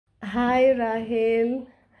Hi Rahel.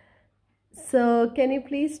 So can you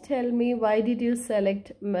please tell me why did you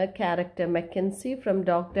select my character Mackenzie from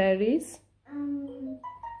Dog Diaries?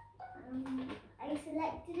 I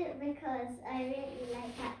selected it because I really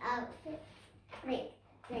like her outfit, like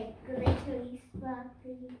glittery,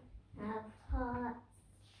 sparkly, have hearts,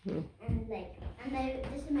 and this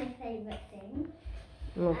is my favorite thing.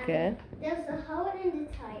 Okay. There was a hole in the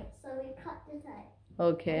tights, so we cut the tights.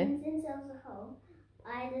 Okay. And since there was a hole,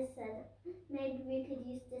 I just said maybe we could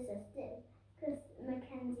use this as this, because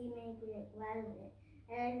Mackenzie maybe wear it.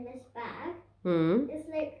 And this bag,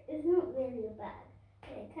 it's not really a bag,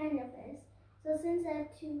 but it kind of is. So since I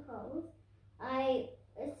have two holes,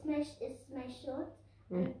 it's my shorts.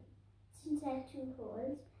 And since I have two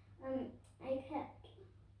holes, I kept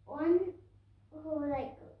one hole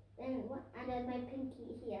and then my pinky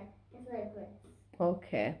here is like this.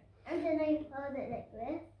 Okay. And then I fold it like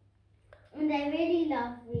this. And I really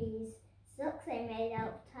love these socks I made out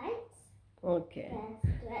of tights. Okay. They're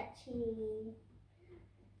stretchy.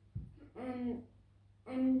 And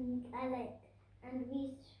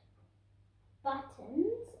these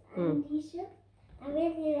buttons and these shirts. I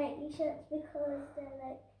really like these shirts because they're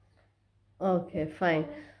like. Okay, fine.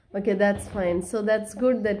 Okay, that's fine. So that's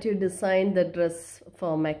good that you designed the dress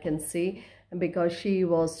for Mackenzie because she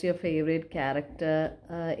was your favorite character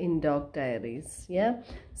in Dog Diaries. Yeah.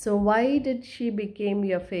 So why did she become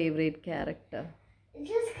your favorite character?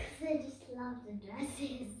 Just because I just love the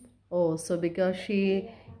dresses. Oh, so because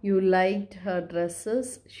you liked her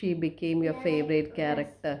dresses, she became your favorite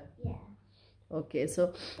character. Yeah. Okay,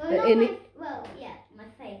 so my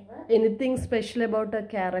favorite. Anything special about her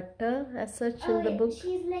character as such in the book?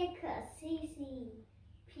 She's like a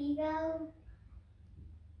CCP girl.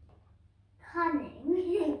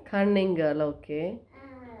 Cunning girl, okay.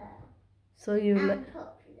 So and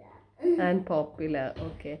popular. And popular,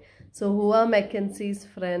 okay. So who are Mackenzie's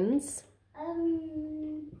friends?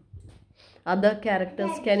 Other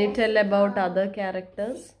characters. Can you tell about other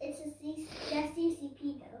characters? They're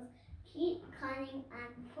CCP girls. Cute, cunning,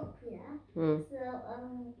 and popular. So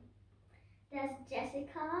there's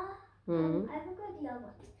Jessica. I forgot the other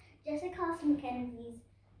ones. Jessica's Mackenzie's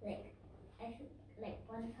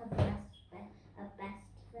one of her best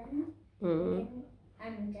friend.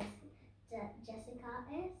 And Jessica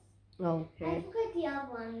is. Okay. I forgot the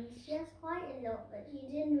other ones. She has quite a lot, but she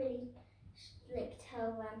didn't really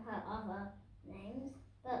tell them her other names.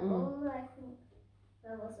 But all I think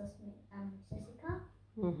there was Jessica.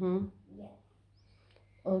 Yeah.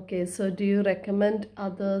 Okay, so do you recommend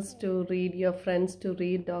others to read, your friends to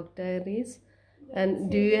read Dog Diaries? Yes, and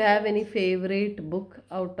do you have any favorite book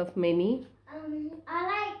out of many? I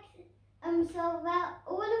like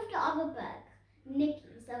all of the other books. Nikki.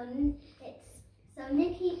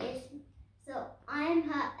 So I'm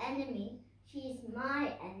her enemy. She's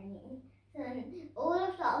my enemy. So all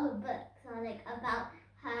of the other books are about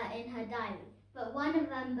her in her diary. But one of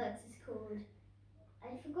them books is called, I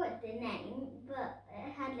forgot the name, but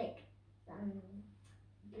it had some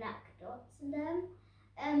black dots in them.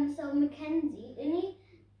 So Mackenzie,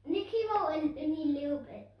 Nikki wrote only a little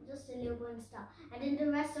bit, just a little bit and stuff. And in the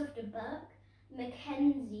rest of the book,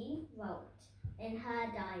 Mackenzie wrote in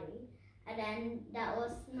her diary. And then that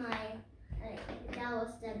was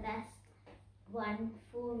the best one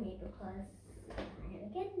for me because I'm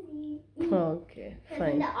Mackenzie. Okay,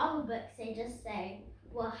 fine. In the other books, they just say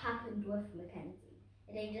what happened with Mackenzie.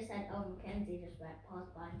 And they just said, oh, Mackenzie just went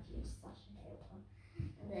past by and she was such a terrible.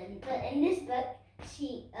 But in this book,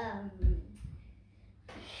 she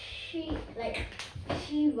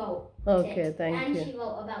wrote. Okay, thank you. And she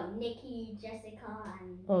wrote about Nikki, Jessica,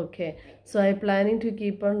 and. Okay, so I'm planning to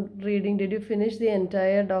keep on reading. Did you finish the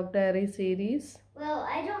entire Dog Diary series? Well,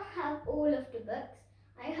 I don't have all of the books.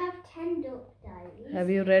 I have 10 Dog Diaries. Have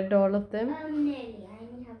you read all of them? Nearly. I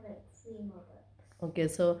only have 3 more books. Okay,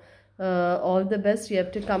 so all the best. You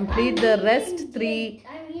have to complete the rest 3.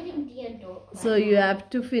 I'm reading Dear Dog. So you have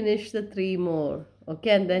to finish the 3 more.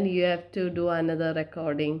 Okay, and then you have to do another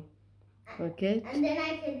recording. Okay. And then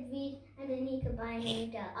I could read, and then you could buy me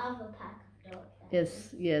the other pack of Dog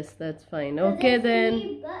Diaries. Yes, that's fine. Okay then. A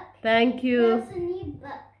new book. Thank you. There's a new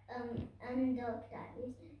book on Dog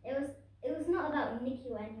Diaries. It was not about Nikki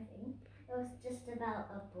or anything. It was just about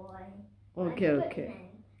a boy. Okay.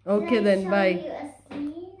 Okay then, bye. Show you a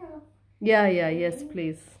scene of... Yes,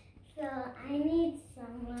 please. So I need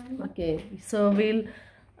someone. Okay, so we'll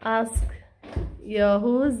ask.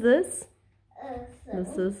 Who is this?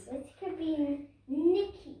 This is. It could be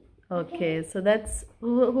Nikki. Okay, so that's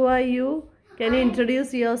who are you? Can you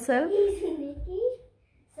introduce yourself? He's Nikki.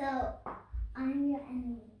 So I'm your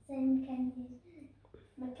enemy. So Mackenzie's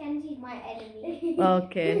Mackenzie's my enemy.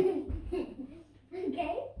 Okay.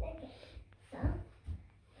 Okay. So,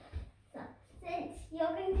 since you're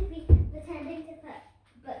going to be pretending to put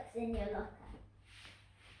books in your locker,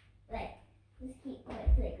 like, just keep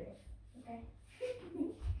books like this, okay?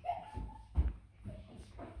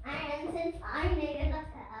 And since I made a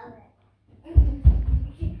locker out of it.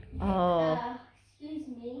 Oh. Excuse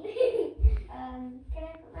me. Can I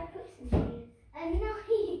put my books in these? No,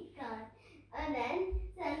 you can't. And then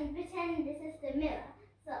pretend this is the mirror.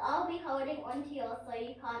 So I'll be holding onto yours so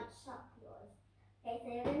you can't shut yours. Okay, so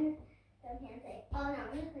you're going to come here and say, oh no, I'm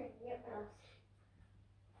going to put it close.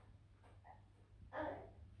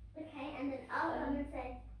 Okay, and then I'll come and say,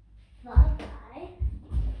 bye-bye.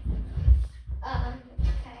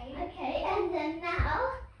 Okay, and then now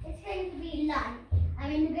it's going to be lunch. I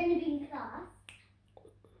mean, we're going to be in class.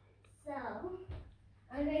 So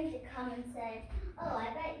I'm going to come and say, oh,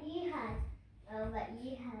 I bet you had,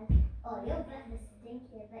 oh, your breath is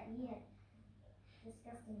stinky. I bet you had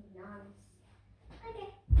disgusting bananas. Okay.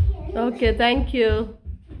 Okay, thank you.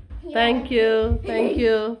 Here. Thank you. Thank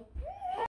you.